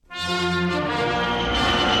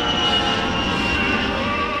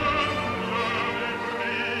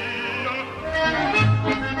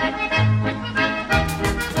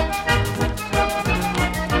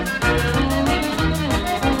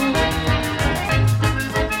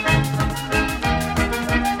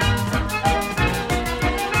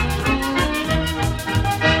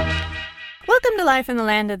Life in the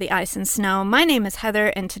Land of the Ice and Snow. My name is Heather,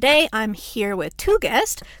 and today I'm here with two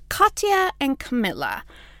guests, Katja and Camilla.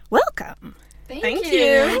 Welcome. Thank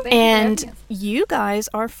you. And you guys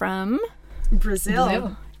are from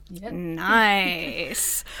Brazil. Yep.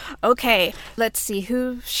 Nice. Okay, let's see.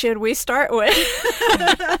 Who should we start with?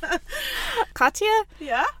 Katja?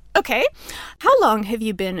 Yeah. Okay. How long have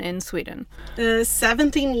you been in Sweden?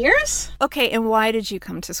 17 years. Okay, and why did you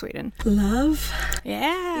come to Sweden? Love.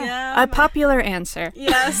 Yeah. A popular answer.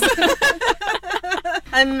 Yes.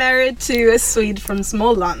 I'm married to a Swede from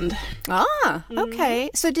Småland. Ah, okay.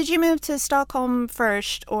 So did you move to Stockholm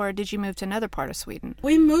first, or did you move to another part of Sweden?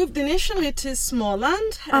 We moved initially to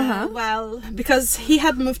Småland, because he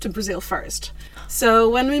had moved to Brazil first. So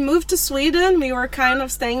when we moved to Sweden, we were kind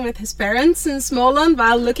of staying with his parents in Småland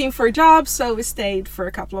while looking for jobs, so we stayed for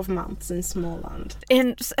a couple of months in Småland.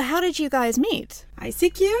 And how did you guys meet?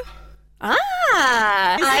 ICQ. Ah,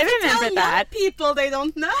 I remember that. Young people, they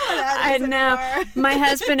don't know that. I know. My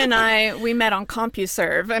husband and I, we met on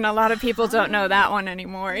CompuServe, and a lot of people don't know that one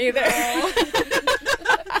anymore either.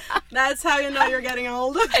 That's how you know you're getting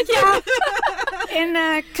old. Yeah.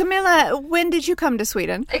 And Camilla, when did you come to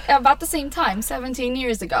Sweden? About the same time, 17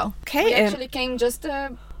 years ago. Okay. We actually came just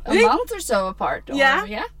a month or so apart. Yeah?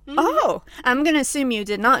 Mm-hmm. Oh, I'm going to assume you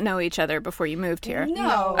did not know each other before you moved here.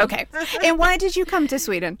 No. Okay. And why did you come to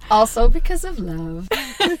Sweden? Also because of love.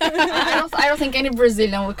 I don't think any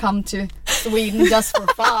Brazilian would come to Sweden just for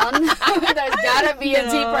fun. There's gotta be a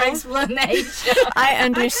deeper explanation. I I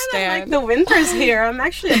understand. like the winters here. I'm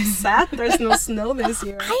actually upset there's no snow this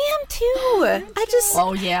year. I am too.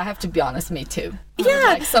 Oh yeah, I have to be honest, me too. I Yeah. would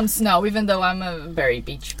like some snow, even though I'm a very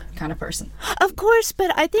beach kind of person. Of course,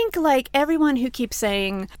 but I think like everyone who keeps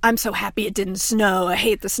saying, I'm so happy it didn't snow, I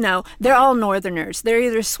hate the snow, they're all northerners. They're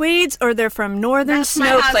either Swedes or they're from northern snow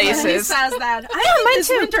My husband, he places. says that. I think this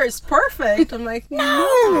winter is perfect. I'm like,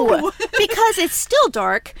 No, because it's still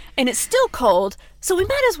dark and it's still cold, so we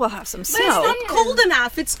might as well have some But snow. it's not cold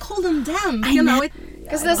enough. It's cold and damp.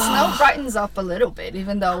 Because the snow brightens up a little bit,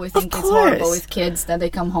 even though we think it's horrible with kids that they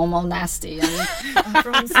come home all nasty and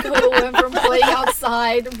from school and from playing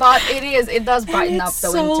outside. But it does brighten up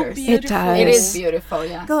the winters. It does. It is beautiful,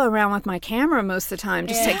 yeah. I go around with my camera most of the time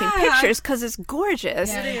just taking pictures because it's gorgeous.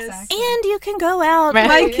 Yeah, It is. exactly. And you can go out.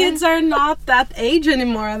 My kids are not that age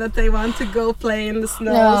anymore that they want to go play in the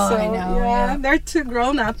snow. No, so I know, yeah, yeah. they're too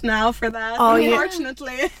grown up now for that. Oh, yeah.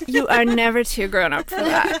 Unfortunately. You are never too grown up for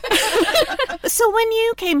that. So when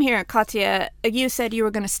you came here, Katja, you said you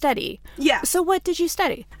were going to study. Yeah. So what did you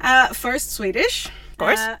study? First Swedish. Of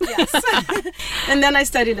course. Yes. And then I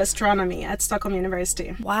studied astronomy at Stockholm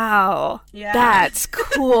University. Wow. Yeah. That's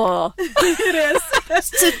cool. It is.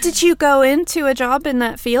 So did you go into a job in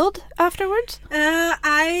that field afterwards?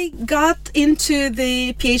 I got into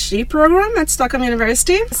the PhD program at Stockholm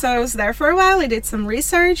University. So I was there for a while. I did some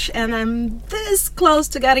research and I'm this close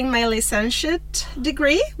to getting my licentiate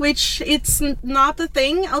degree, which it's not a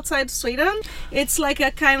thing outside Sweden. It's like a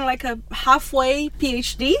kind of like a halfway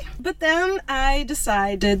PhD. But then I decided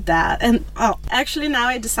that, now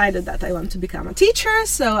I decided that I want to become a teacher.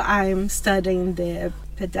 So I'm studying the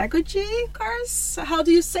pedagogy course. How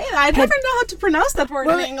do you say that? I never know how to pronounce that word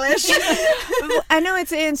in English. I know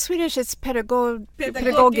it's in Swedish, it's pedagogisk.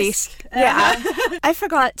 Pedagogisk. Yeah. I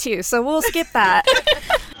forgot too, so we'll skip that.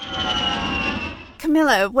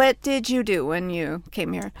 Camilla, what did you do when you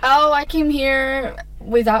came here? Oh, I came here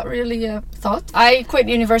without really a thought. I quit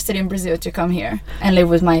university in Brazil to come here and live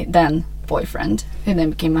with my then boyfriend, who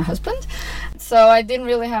then became my husband. So I didn't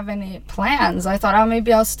really have any plans. I thought,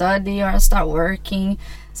 maybe I'll study or I'll start working.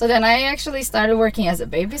 So then I actually started working as a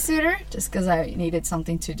babysitter just because I needed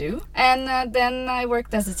something to do. And then I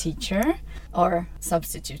worked as a teacher or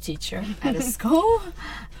substitute teacher at a school.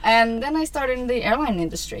 And then I started in the airline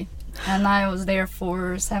industry. And I was there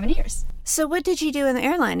for 7 years. So what did you do in the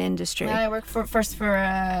airline industry? I worked first for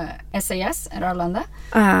SAS at Arlanda.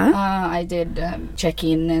 Uh-huh. I did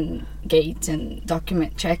check-in and gate and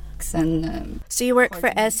document checks and... So you work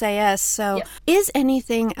for SAS, so Yeah. is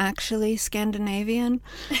anything actually Scandinavian?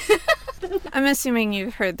 I'm assuming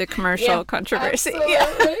you've heard the commercial controversy.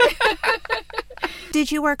 Absolutely. Did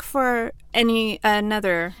you work for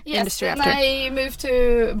another industry Yes, after? and I moved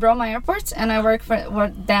to Bromma Airport and I worked for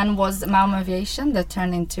what then was Malmö Aviation that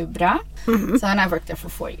turned into BRA. Mm-hmm. So and I worked there for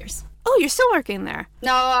 4 years. Oh, you're still working there.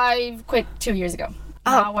 No, I quit 2 years ago.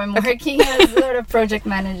 Oh, Now I'm working as a project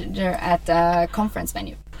manager at a conference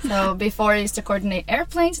venue. So before I used to coordinate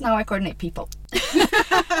airplanes, now I coordinate people.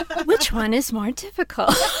 Which one is more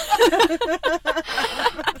difficult?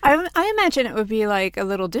 I imagine it would be like a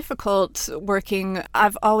little difficult working.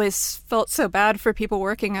 I've always felt so bad for people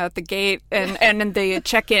working at the gate and the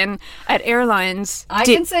check-in at airlines. I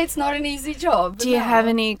can say it's not an easy job. Do you have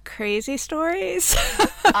any crazy stories?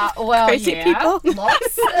 Well, crazy people?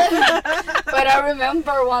 Lots. But I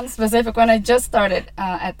remember one specific when I just started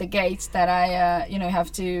at the gate that I,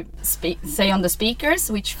 have to say on the speakers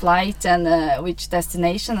which flight and which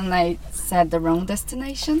destination, and I said the wrong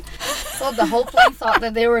destination. So the whole plane thought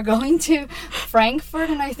that they were going to Frankfurt,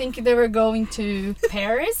 and I think they were going to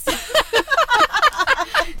Paris.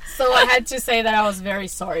 So I had to say that I was very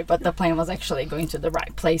sorry, but the plane was actually going to the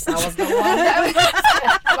right place. I was the one that was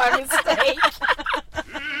by mistake.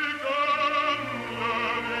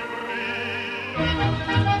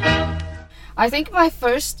 I think my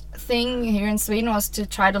first thing here in Sweden was to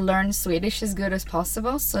try to learn Swedish as good as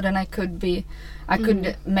possible, so then I could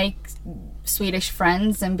make Swedish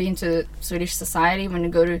friends and be into Swedish society when you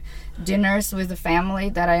go to dinners with the family,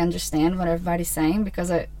 that I understand what everybody's saying,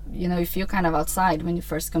 because you feel kind of outside when you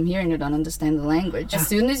first come here and you don't understand the language. As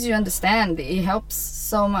soon as you understand, it helps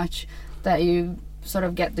so much that you sort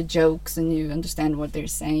of get the jokes and you understand what they're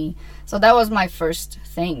saying. So that was my first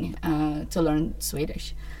thing, to learn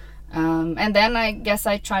Swedish. And then I guess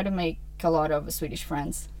I try to make a lot of Swedish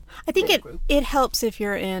friends. I think it helps if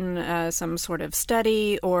you're in some sort of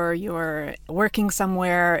study or you're working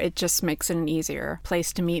somewhere. It just makes it an easier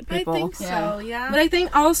place to meet people. I think so, yeah. But I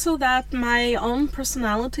think also that my own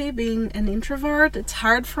personality, being an introvert, it's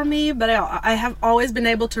hard for me, but I have always been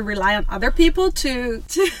able to rely on other people to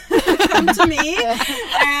come to me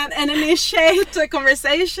and initiate a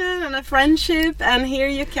conversation and a friendship, and here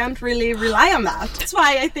you can't really rely on that. That's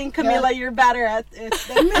why I think, Camilla, you're better at it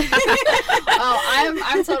than me.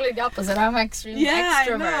 I'm totally the opposite. I'm extreme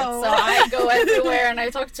extrovert, so I go everywhere and I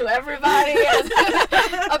talk to everybody.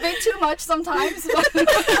 A bit too much sometimes.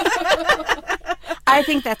 I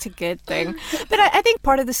think that's a good thing. But I think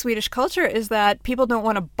part of the Swedish culture is that people don't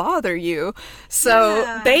want to bother you.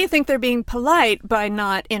 So they think they're being polite by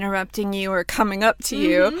not interrupting you or coming up to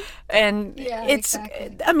you. And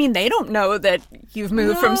I mean, they don't know that you've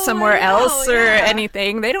moved from somewhere else or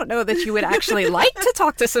anything. They don't know that you would actually like to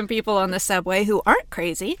talk to some people on the subway who aren't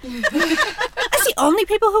crazy. That's the only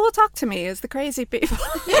people who will talk to me, is the crazy people.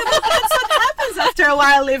 Yeah, but that's what happens after a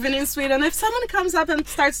while living in Sweden. If someone comes up and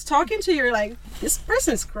starts talking to you, you're like, this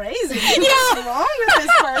person's crazy. What's wrong with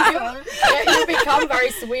this person? You become very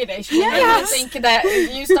Swedish. You think that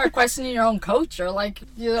you start questioning your own culture. Like,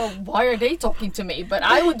 why are they talking to me? But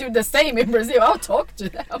I would do the same in Brazil. I'll talk to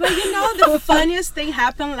them. But the funniest thing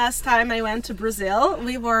happened last time I went to Brazil.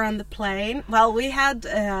 We were on the plane. Well, we had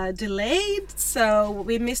delayed, so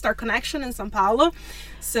we missed our connection in São Paulo.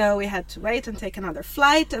 So we had to wait and take another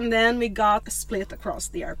flight, and then we got split across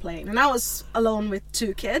the airplane. And I was alone with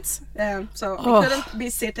 2 kids, so we couldn't be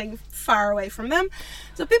sitting far away from them.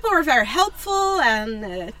 So people were very helpful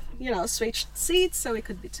and, switched seats so we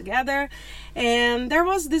could be together. And there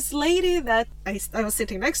was this lady that I was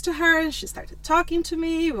sitting next to her, and she started talking to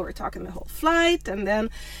me. We were talking the whole flight, and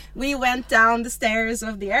then we went down the stairs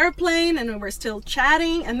of the airplane, and we were still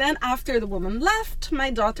chatting. And then after the woman left,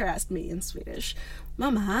 my daughter asked me in Swedish,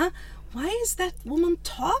 "Mama, why is that woman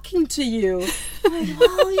talking to you?" I'm like,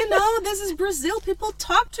 well, this is Brazil. People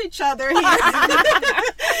talk to each other here.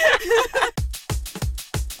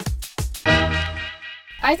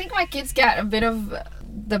 I think my kids get a bit of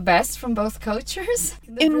the best from both cultures.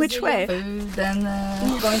 In which way? Food and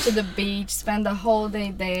going to the beach, spend the whole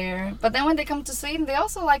day there. But then when they come to Sweden, they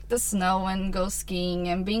also like the snow and go skiing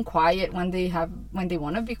and being quiet when they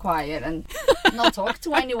want to be quiet and not talk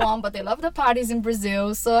to anyone. But they love the parties in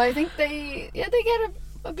Brazil, so I think they get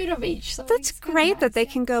a bit of each. So that's great that they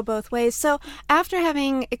can go both ways. So after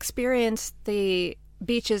having experienced the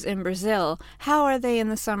beaches in Brazil, how are they in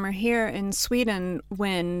the summer here in Sweden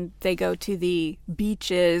when they go to the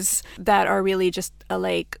beaches that are really just a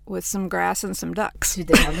lake with some grass and some ducks? Do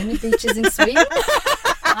they have any beaches in Sweden?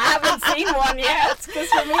 I haven't seen one yet, because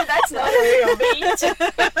for me that's not a real beach.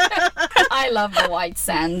 I love the white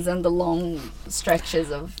sands and the long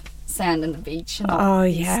stretches of sand on the beach, and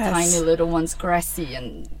these tiny little ones, grassy,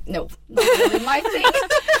 and not really my thing.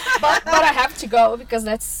 But I have to go because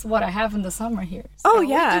that's what I have in the summer here. So we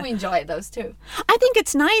do enjoy those too. I think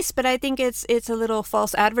it's nice, but I think it's a little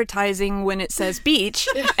false advertising when it says beach,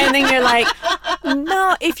 and then you're like,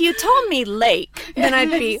 no, if you told me lake, then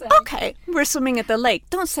I'd be, okay, we're swimming at the lake.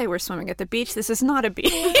 Don't say we're swimming at the beach. This is not a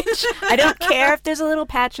beach. I don't care if there's a little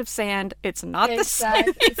patch of sand. It's not the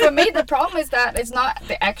same. For me, the problem is that it's not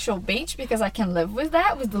the actual beach, because I can live with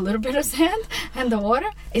that, with the little bit of sand and the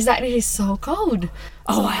water, is that it is so cold.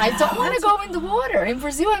 Oh, I don't want to go in the water. In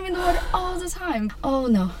Brazil, I'm in the water all the time. Oh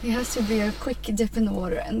no, it has to be a quick dip in the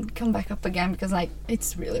water and come back up again because like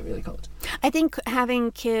it's really, really cold. I think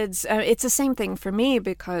having kids, it's the same thing for me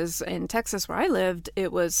because in Texas where I lived,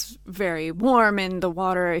 it was very warm and the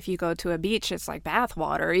water, if you go to a beach, it's like bath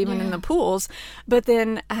water, even in the pools. But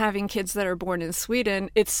then having kids that are born in Sweden,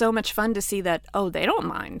 it's so much fun to see that, oh, they don't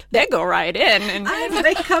mind. They go right in. And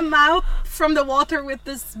they come out from the water with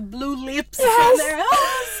this blue lips. Yes. And they're,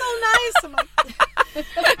 oh, so nice. I'm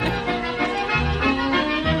like,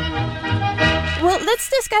 well, let's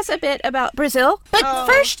discuss a bit about Brazil. But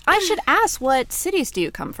first, I should ask, what cities do you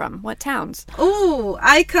come from? What towns? oh,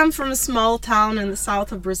 I come from a small town in the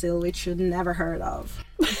south of Brazil, which you'd never heard of.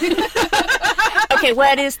 Okay,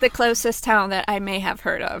 what is the closest town that I may have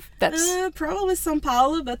heard of? That's Probably São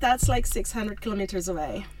Paulo, but that's like 600 kilometers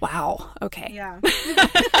away. wow. Okay. Yeah.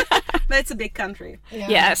 But it's a big country. Yeah,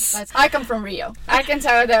 Yes. I come from Rio. I can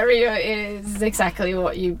tell that Rio is exactly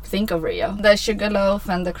what you think of Rio. The Sugarloaf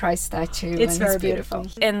and the Christ statue. It's and very beautiful.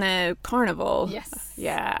 In the carnival. Yes.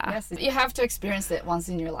 Yeah. Yes, you have to experience it once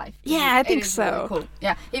in your life. Yeah, I think It is so. really cool.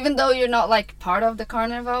 Yeah, even though you're not like part of the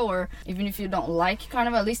carnival, or even if you don't like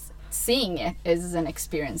carnival, at least seeing it is an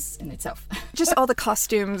experience in itself. Just all the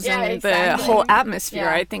costumes Yeah, and exactly. the whole atmosphere,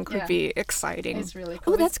 Yeah, I think, would yeah. be exciting. It's really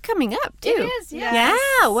cool. Oh, that's coming up, too. It is, yeah.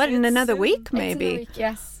 Yeah, what, in It's another soon. week, It's in a maybe? week,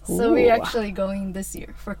 yes. So we're Ooh. actually going this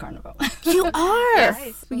year for carnival. You are?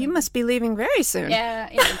 Yes. You must be leaving very soon. Yeah,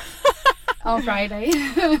 indeed. On Friday.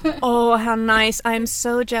 Oh, how nice. I'm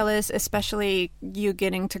so jealous, especially you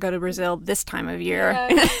getting to go to Brazil this time of year. Yeah,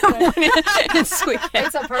 It's sweet.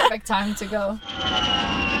 it's a perfect time to go.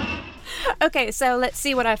 Okay, so let's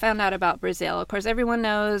see what I found out about Brazil. Of course, everyone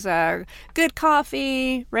knows good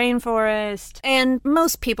coffee, rainforest, and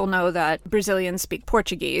most people know that Brazilians speak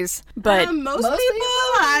Portuguese. But Most Most people,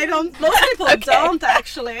 I don't. Most people don't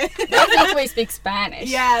actually. I think we speak Spanish.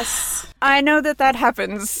 Yes. I know that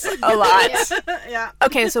happens a lot. Yeah.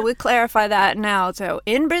 Okay, so we clarify that now. So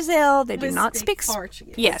in Brazil, they do We not speak speak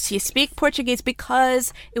Portuguese. Yes, you speak Portuguese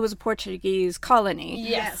because it was a Portuguese colony.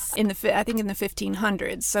 Yes. In the I think in the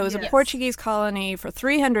 1500s. So it was a Yes. Portuguese colony for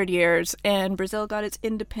 300 years, and Brazil got its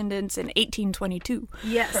independence in 1822.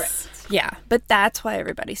 Yes. Correct. Yeah, but that's why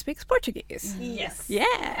everybody speaks Portuguese. Yes. And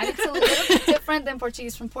Yeah. it's a little bit different than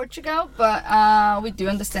Portuguese from Portugal, but we do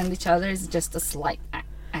understand each other. It's just a slight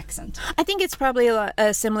accent. I think it's probably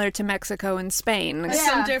similar to Mexico and Spain. There's Yeah.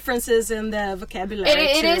 some differences in the vocabulary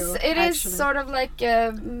It too, is actually. sort of like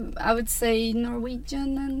I would say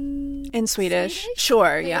Norwegian and In Swedish.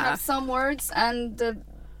 Sure, They yeah. have some words, and the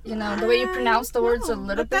way you pronounce the words a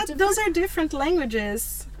little but bit different. those are different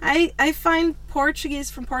languages. I find Portuguese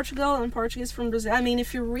from Portugal and Portuguese from Brazil. I mean,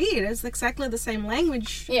 if you read, it's exactly the same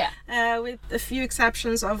language. Yeah. With a few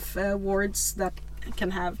exceptions of words that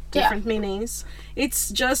can have different meanings. It's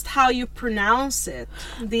just how you pronounce it.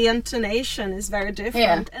 The intonation is very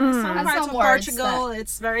different. Yeah. And in some And parts some of words Portugal,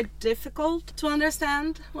 it's very difficult to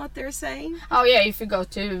understand what they're saying. Oh yeah, if you go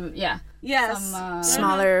to Yes. some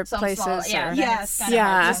Smaller some places small, yeah, or- then Yes. it's kinda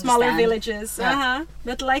Yeah. hard to The smaller understand. villages. Yeah.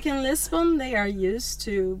 But like in Lisbon, they are used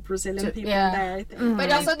to Brazilian people yeah. there, I think. But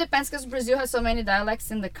it also depends because Brazil has so many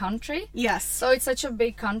dialects in the country. Yes. So it's such a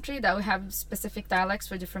big country that we have specific dialects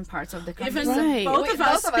for different parts of the country. Even So Right. both of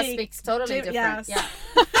us speak totally different. Yes. Yeah.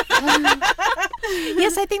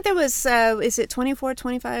 Yes, I think there was, is it 24,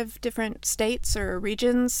 25 different states or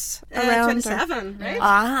regions around? 27, right?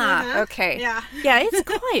 Ah, Uh-huh. okay. Yeah. Yeah, it's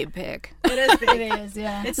quite big. It is big. It is,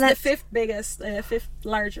 yeah. It's Let's- the fifth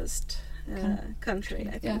largest country,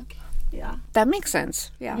 I think. Yeah. That makes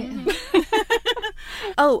sense. Yeah.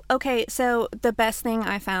 Oh, okay. So the best thing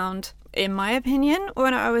I found, in my opinion,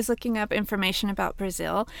 when I was looking up information about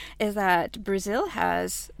Brazil, is that Brazil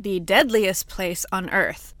has the deadliest place on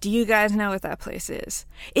Earth. Do you guys know what that place is?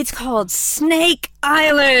 It's called Snake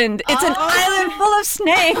Island. It's an island full of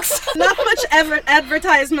snakes. Not much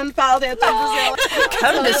advertisement about it in Brazil.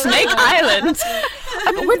 Come to Snake Island.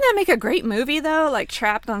 Wouldn't that make a great movie, though? Like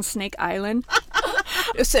Trapped on Snake Island?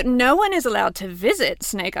 So no one is allowed to visit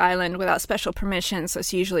Snake Island without special permission, so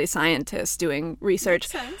it's usually scientists doing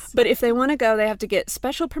research. Makes sense. But if they want to go, they have to get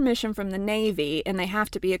special permission from the Navy, and they have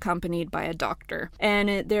to be accompanied by a doctor.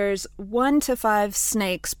 And there's 1 to 5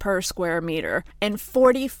 snakes per square meter, and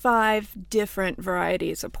 45 different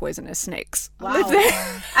varieties of poisonous snakes. Wow.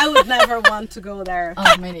 I would never want to go there.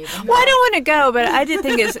 Oh, me neither. Well, I don't want to go, but I did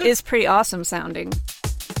think is pretty awesome sounding.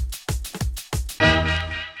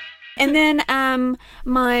 And then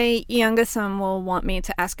my youngest son will want me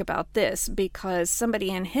to ask about this because somebody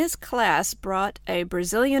in his class brought a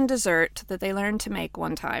Brazilian dessert that they learned to make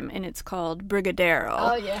one time, and it's called brigadeiro.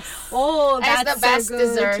 Oh, yes. Oh, That's that's the best so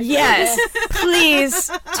good. dessert. Yes, please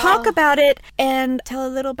talk about it and tell a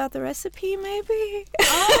little about the recipe, maybe.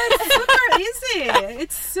 Oh, it's super easy.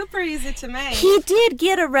 It's super easy to make. He did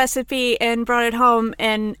get a recipe and brought it home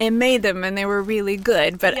and made them, and they were really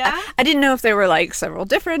good. But Yeah? I didn't know if there were like several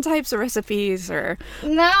different types of recipes or.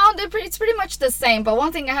 No, it's pretty much the same. But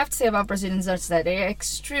one thing I have to say about Brazilian desserts is that they're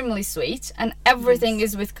extremely sweet, and everything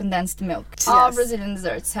is with condensed milk. All Yes. Brazilian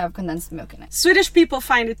desserts have condensed milk in it. Swedish people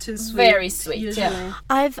find it too sweet. Very sweet, usually. yeah.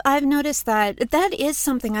 I've noticed that is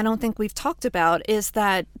something I don't think we've talked about is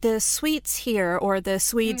that the sweets here or the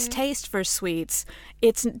Swedes' taste for sweets,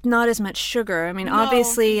 it's not as much sugar. I mean,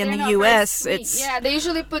 obviously in They're the not very U.S. sweet. it's Yeah, they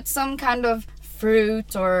usually put some kind of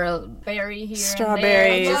fruit or berry here Strawberries.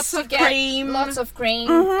 and there. Lots of to get cream. Lots of cream,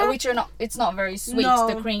 which are not. It's not very sweet. No.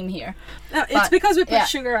 The cream here. No, it's But, because we put yeah.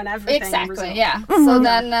 sugar on everything. in Exactly. Brazil. Yeah. So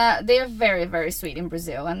then they're very very sweet in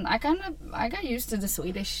Brazil, and I got used to the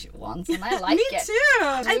Swedish ones, and I like Me it. too.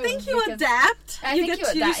 I think you because adapt. I you think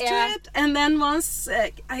get you adapt, used yeah. to it, and then once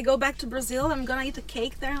I go back to Brazil, I'm gonna eat a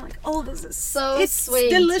cake there. I'm like, oh, this is So it's sweet,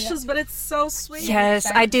 delicious, but it's so sweet. Yes,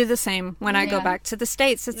 I do the same when I go Yeah. back to the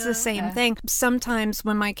States. It's the same thing. Sometimes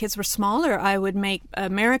when my kids were smaller, I would make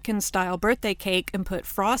American style birthday cake and put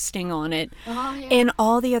frosting on it. Oh, yeah. And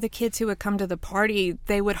all the other kids who would come to the party,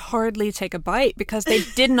 they would hardly take a bite because they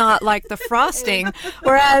did not like the frosting.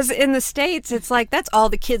 Whereas in the States, it's like that's all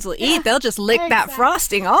the kids will eat. They'll just lick that Exactly.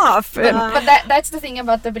 frosting off. And But that's the thing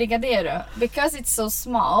about the brigadeiro. Because it's so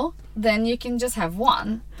small, then you can just have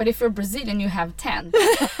one. But if you're Brazilian, you have 10.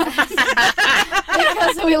 Because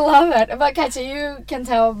we love it. But Katja, you can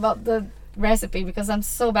tell about the recipe because I'm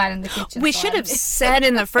so bad in the kitchen. we so should I'm- have said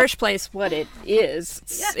in the first place what it is.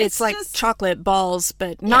 Yeah, It's like just- chocolate balls,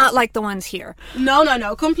 but not like the ones here. No,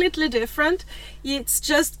 completely different. It's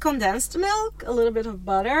just condensed milk, a little bit of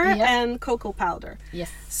butter, Yep. and cocoa powder. Yes.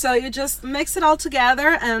 So you just mix it all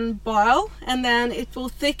together and boil, and then it will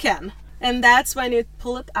thicken. And that's when you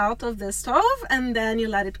pull it out of the stove, and then you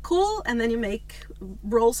let it cool, and then you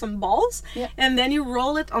roll some balls, Yeah. and then you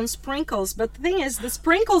roll it on sprinkles. But the thing is, the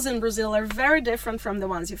sprinkles in Brazil are very different from the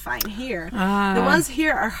ones you find here. The ones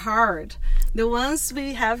here are hard. The ones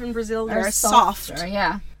we have in Brazil Are are soft. softer,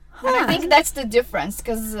 yeah. And I think that's the difference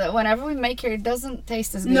because whenever we make here, it doesn't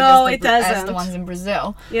taste as good No, as, it as the doesn't. ones in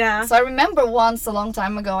Brazil. Yeah. So I remember once a long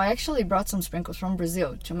time ago, I actually brought some sprinkles from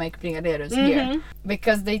Brazil to make brigadeiros here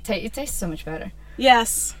because it tastes so much better.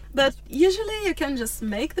 Yes, but usually you can just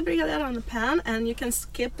make the brigadeiro on the pan, and you can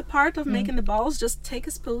skip the part of making the balls. Just take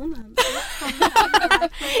a spoon and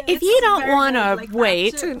If you don't want to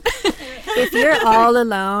wait, if you're all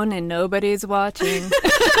alone and nobody's watching,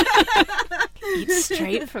 eat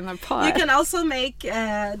straight from the pot. You can also make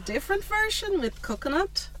a different version with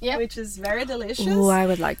coconut, Yep. which is very delicious. Ooh, I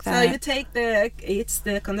would like So that. you take it's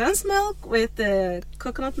the condensed milk with the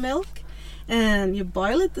coconut milk, and you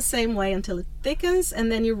boil it the same way until it thickens,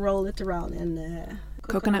 and then you roll it around in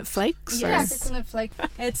Coconut flakes? or- Yeah, coconut flake.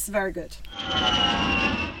 It's very good.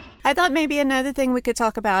 I thought maybe another thing we could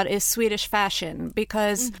talk about is Swedish fashion,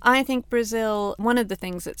 because I think Brazil, one of the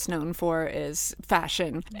things it's known for is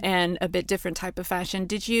fashion and a bit different type of fashion.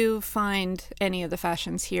 Did you find any of the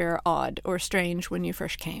fashions here odd or strange when you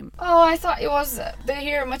first came? Oh, I thought it was they're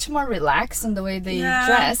here much more relaxed in the way they Yeah.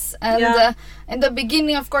 dress, and Yeah. in the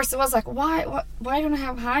beginning, of course, it was like, why don't I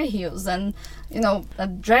have high heels and a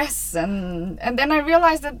dress, and then I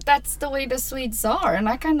realized that that's the way the Swedes are, and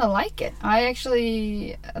I kind of like it. I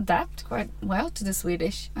actually adapt quite well to the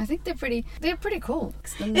Swedish. I think they're pretty cool.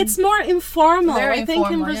 It's more informal. Very I think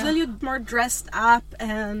in informal, Brazil yeah. you're more dressed up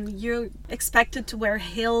and you're expected to wear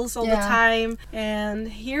heels all the Yeah. time. And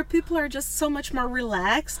here people are just so much more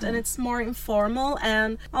relaxed and it's more informal.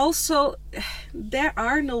 And also, there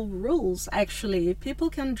are no rules actually. People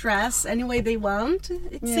can dress any way they want.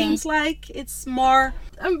 It Yeah. seems like it's more.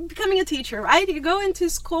 I'm becoming a teacher, right? You go into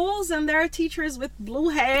schools and there are teachers with blue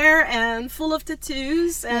hair and full of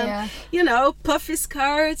tattoos and Yeah. puffy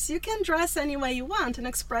skirts. You can dress any way you want and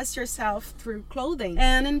express yourself through clothing.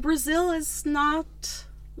 And in Brazil, it's not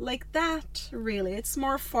like that, really. It's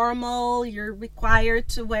more formal. You're required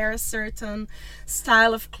to wear a certain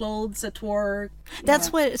style of clothes at work.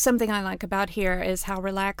 That's what something I like about here is how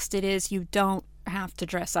relaxed it is. You don't have to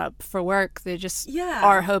dress up for work. They just Yeah.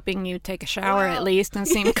 are hoping you take a shower at Well- least and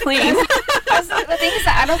seem clean. The thing is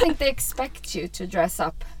that I don't think they expect you to dress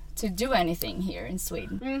up to do anything here in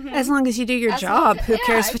Sweden. As long as you do your job, who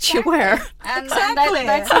cares what you wear? And Exactly.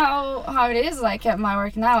 that's how it is. Like at my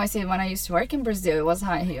work now, I see when I used to work in Brazil, it was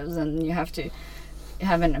high heels and you have to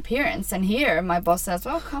have an appearance. And here, my boss says,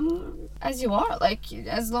 well, come as you are. Like,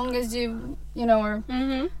 as long as you know, are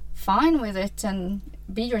fine with it and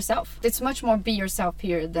be yourself. It's much more be yourself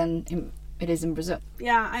here than it is in Brazil.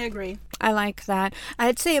 Yeah, I agree. I like that.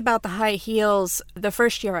 I'd say about the high heels, the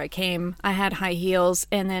first year I came, I had high heels,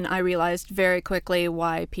 and then I realized very quickly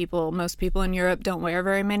why most people in Europe don't wear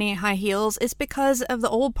very many high heels. It's because of the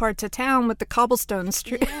old parts of town with the cobblestone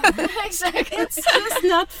street. Exactly. It's just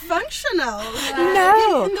not functional.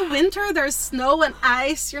 No. In the winter, there's snow and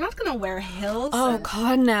ice. You're not going to wear heels. Oh,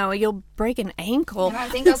 God, no. You'll break an ankle. And I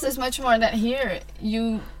think also it's much more that here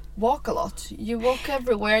you walk a lot. You walk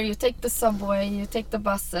everywhere. You take the subway. You take the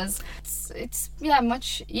buses. It's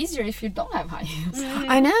much easier if you don't have high heels.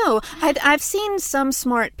 I know. I've seen some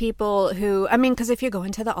smart people who, I mean, because if you're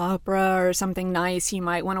going to the opera or something nice, you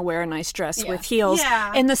might want to wear a nice dress with heels.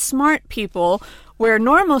 Yeah. And the smart people wear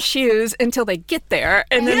normal shoes until they get there,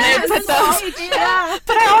 and then they put those. Yeah.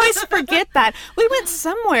 But I always forget that. We went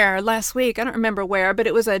somewhere last week. I don't remember where, but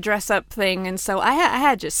it was a dress-up thing, and so I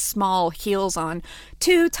had just small heels on.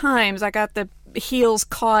 2 times I got the heels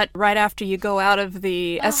caught right after you go out of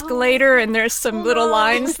the escalator, and there's some little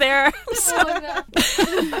lines there.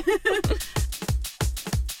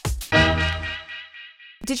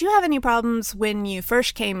 Did you have any problems when you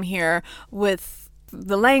first came here with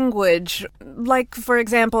the language? Like, for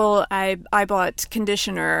example, I bought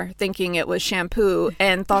conditioner thinking it was shampoo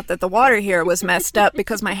and thought that the water here was messed up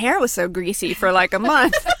because my hair was so greasy for like a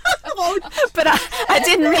month. But I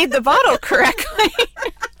didn't read the bottle correctly.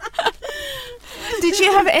 Did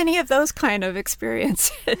you have any of those kind of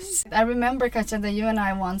experiences? I remember, Katja, that you and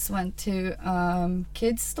I once went to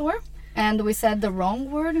kids store. And we said the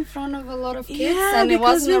wrong word in front of a lot of kids, and it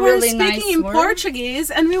because wasn't we a were really speaking nice in word.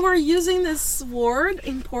 Portuguese, and we were using this word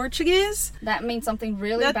in Portuguese. That means something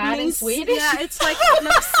really That bad means, in Swedish. Yeah, it's like an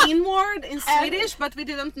obscene word in Swedish, but we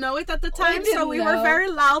didn't know it at the time, so we were know. very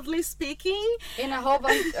loudly speaking. In a whole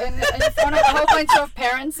bunch, in front of a whole bunch of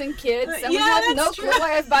parents and kids, and we Yeah, had no that's clue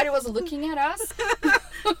why everybody was looking at us.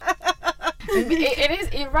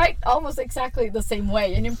 It write almost exactly the same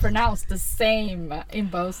way, and you pronounce the same in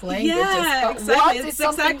both languages. Yeah, But exactly. what It's is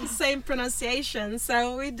something- exactly the same pronunciation.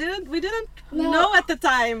 So we didn't No. know at the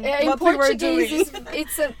time in what we were doing. Portuguese,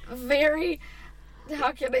 it's a very,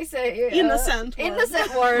 how can I say, Innocent word.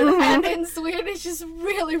 innocent word, and in Swedish it's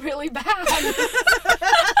really, really bad.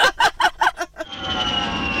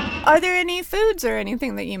 Are there any foods or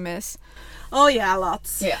anything that you miss? Oh yeah,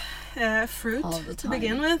 lots. Yeah, Fruit all the to time.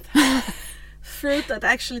 begin with. Fruit that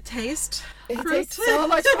actually tastes. It fruit. tastes so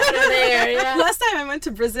much better there. Yeah. Last time I went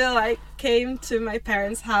to Brazil, I came to my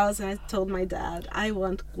parents' house and I told my dad, I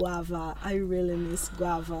want guava. I really miss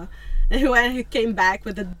guava. And when he came back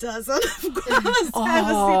with a dozen of guavas, I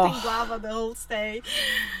was eating guava the whole stay.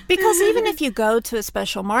 Because even if you go to a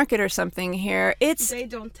special market or something here, They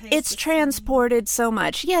don't taste it's the transported so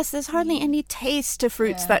much. Yes, there's hardly any taste to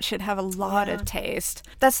fruits that should have a lot of taste.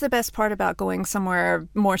 That's the best part about going somewhere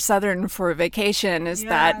more southern for a vacation is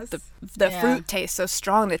that the fruit tastes so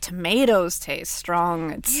strong. The tomatoes taste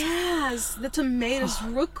strong. It's Yes, the tomatoes,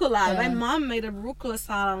 rucola. My mom made a rucola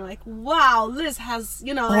salad. I'm like, wow, this has,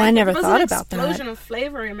 I never it was thought an about that. explosion of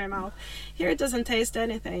flavor in my mouth. Here it doesn't taste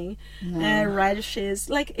anything. Radishes,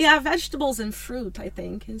 vegetables and fruit, I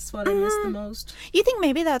think, is what I miss the most. You think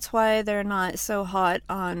maybe that's why they're not so hot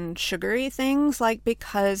on sugary things, like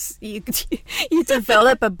because you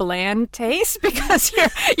develop a bland taste because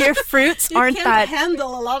your fruits aren't can't that.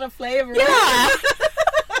 handle a lot of flavor. Yeah.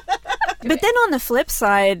 But then on the flip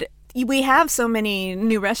side, we have so many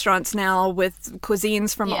new restaurants now with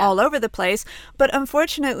cuisines from all over the place, but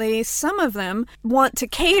unfortunately some of them want to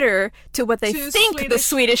cater to what they think the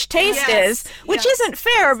Swedish taste is, which isn't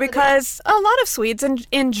fair because a lot of Swedes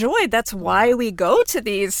enjoy. That's why we go to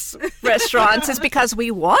these restaurants is because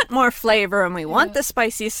we want more flavor and we want the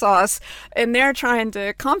spicy sauce, and they're trying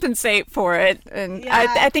to compensate for it, and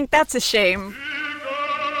I think that's a shame.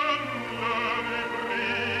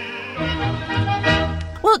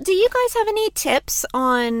 Well, do you guys have any tips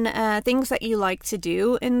on things that you like to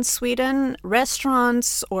do in Sweden?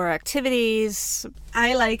 Restaurants or activities?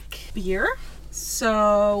 I like beer.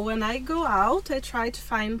 So when I go out, I try to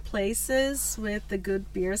find places with a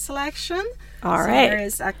good beer selection. All right. There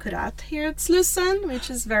is Akkurat here at Slussen, which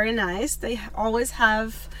is very nice. They always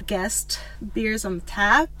have guest beers on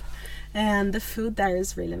tap. And the food there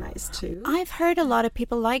is really nice too. I've heard a lot of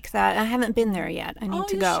people like that. I haven't been there yet. I need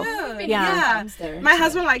to go. Should. Yeah. My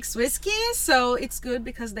husband likes whiskey, so it's good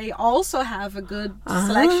because they also have a good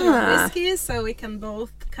selection of whiskey, so we can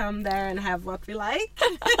both come there and have what we like.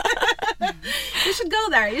 You should go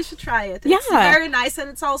there. You should try it. It's very nice, and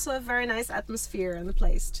it's also a very nice atmosphere in the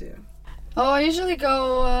place too. Oh, I usually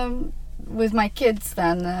go with my kids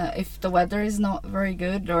then if the weather is not very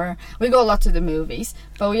good, or we go a lot to the movies,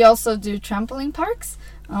 but we also do trampoline parks.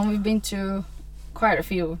 We've been to quite a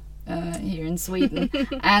few here in Sweden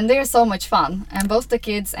and they're so much fun, and both the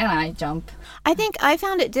kids and I jump. I think I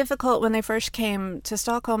found it difficult when they first came to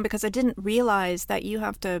Stockholm because I didn't realize that you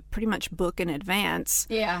have to pretty much book in advance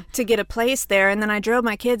to get a place there. And then I drove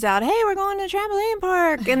my kids out, hey, we're going to the trampoline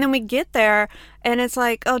park, and then we get there and it's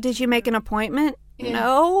like, oh, did you make an appointment?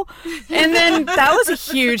 No. And then that was a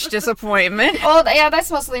huge disappointment. Oh, yeah,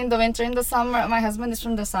 that's mostly in the winter. In the summer, my husband is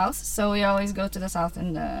from the south, so we always go to the south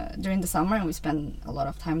during the summer, and we spend a lot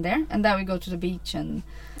of time there. And then we go to the beach. And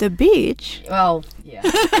the beach? Well, yeah.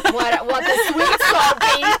 what the Swedes call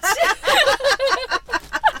beach.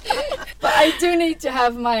 But I do need to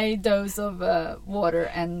have my dose of water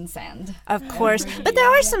and sand. Of course. But there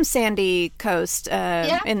are some sandy coast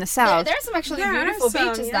in the south. There's some actually beautiful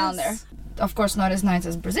beaches down there. Of course, not as nice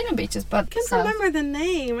as Brazilian beaches, but I can't remember the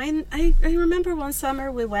name. I remember one summer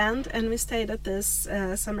we went and we stayed at this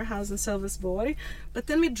summer house in Sölvesborg, but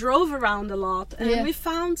then we drove around a lot and we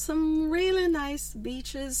found some really nice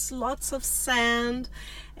beaches, lots of sand,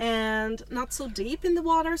 and not so deep in the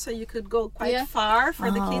water, so you could go quite far for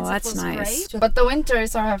the kids. That's it was nice. great. But the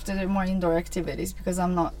winters I have to do more indoor activities because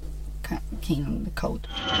I'm not keen on the cold.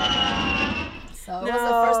 So it was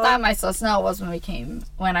the first time I saw snow was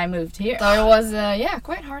when I moved here. So it was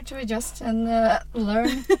quite hard to adjust and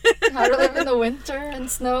learn how to live in the winter and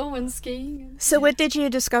snow and skiing. So what did you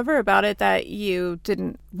discover about it that you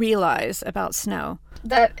didn't realize about snow?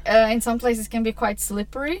 That in some places can be quite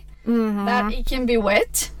slippery. Mm-hmm. That it can be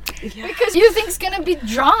wet. Yeah. Because you think it's gonna be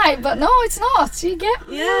dry, but no, it's not. You get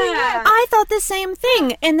really wet. I thought the same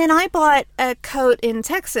thing, and then I bought a coat in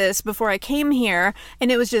Texas before I came here,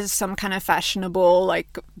 and it was just some kind of fashionable,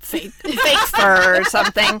 like fake fur or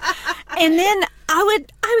something. And then I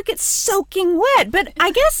would get soaking wet, but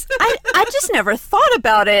I guess I just never thought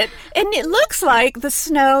about it. And it looks like the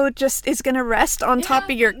snow just is gonna rest on top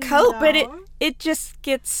of your coat, but it just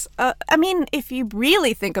gets. I mean, if you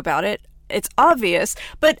really think about it, it's obvious,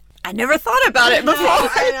 but I never thought about it before.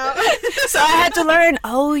 I know. So I had to learn,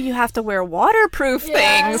 you have to wear waterproof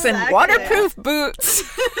things and waterproof boots.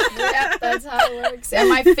 Yeah, that's how it works. And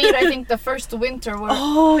my feet, I think the first winter were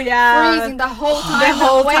freezing the whole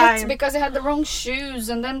time. Because I had the wrong shoes.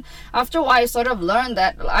 And then after a while I sort of learned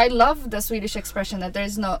that I love the Swedish expression that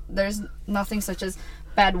there's nothing such as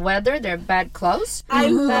bad weather, they're bad clothes. I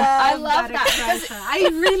love that. I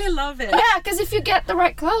really love it. Yeah, because if you get the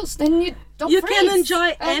right clothes, then you don't freeze. Can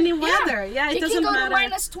enjoy any weather. Yeah, it doesn't matter. You can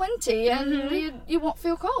go to -20 and you won't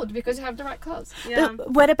feel cold because you have the right clothes. Yeah.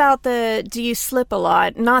 What about do you slip a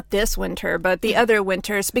lot? Not this winter, but the other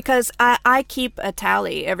winters, because I keep a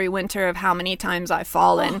tally every winter of how many times I've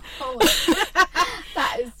fallen.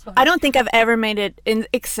 That is fun. I don't think I've ever made it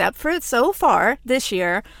except for so far this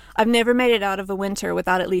year. I've never made it out of a winter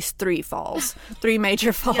without at least 3 falls, 3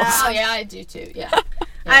 major falls. Yeah. Oh yeah, I do too. Yeah.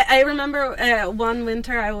 I remember one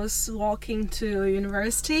winter I was walking to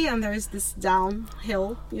university and there's this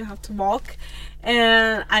downhill you have to walk,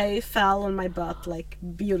 and I fell on my butt like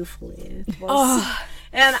beautifully. It was,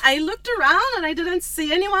 and I looked around and I didn't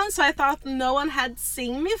see anyone, so I thought no one had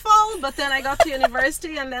seen me fall. But then I got to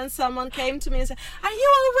university and then someone came to me and said, "Are you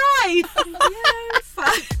all right?" Yeah, I'm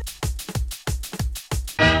fine.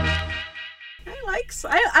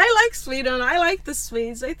 I like Sweden. I like the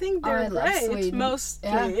Swedes. I think they're great. Sweden.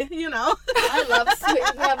 Mostly, you know. I love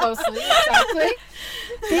Sweden. Yeah, mostly, exactly.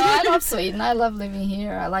 No, I love Sweden. I love living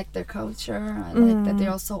here. I like their culture. I like that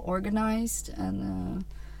they're all so organized, and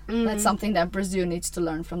that's something that Brazil needs to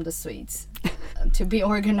learn from the Swedes. To be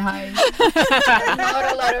organized. Not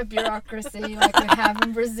a lot of bureaucracy like we have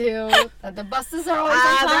in Brazil. The buses are always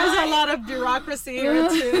on time. There's a lot of bureaucracy here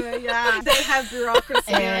too. Yeah, they have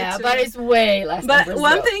bureaucracy here too. But it's way less than Brazil.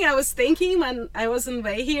 One thing I was thinking when I was on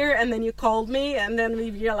way here and then you called me and then we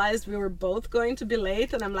realized we were both going to be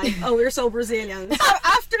late, and I'm like, we're so Brazilian. So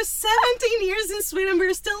after 17 years in Sweden,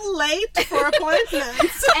 we're still late for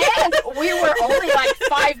appointments. And we were only like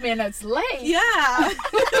 5 minutes late. Yeah.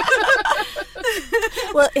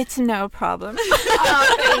 Well, it's no problem.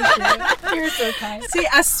 Oh, thank you. You're so kind. See,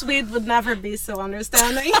 a Swede would never be so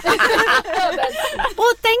understanding.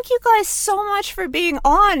 Well, thank you guys so much for being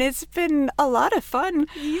on. It's been a lot of fun.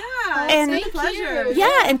 Yeah, And- it's been a pleasure.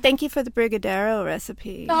 Yeah, and thank you for the Brigadeiro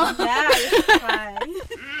recipe. Yeah, you should try.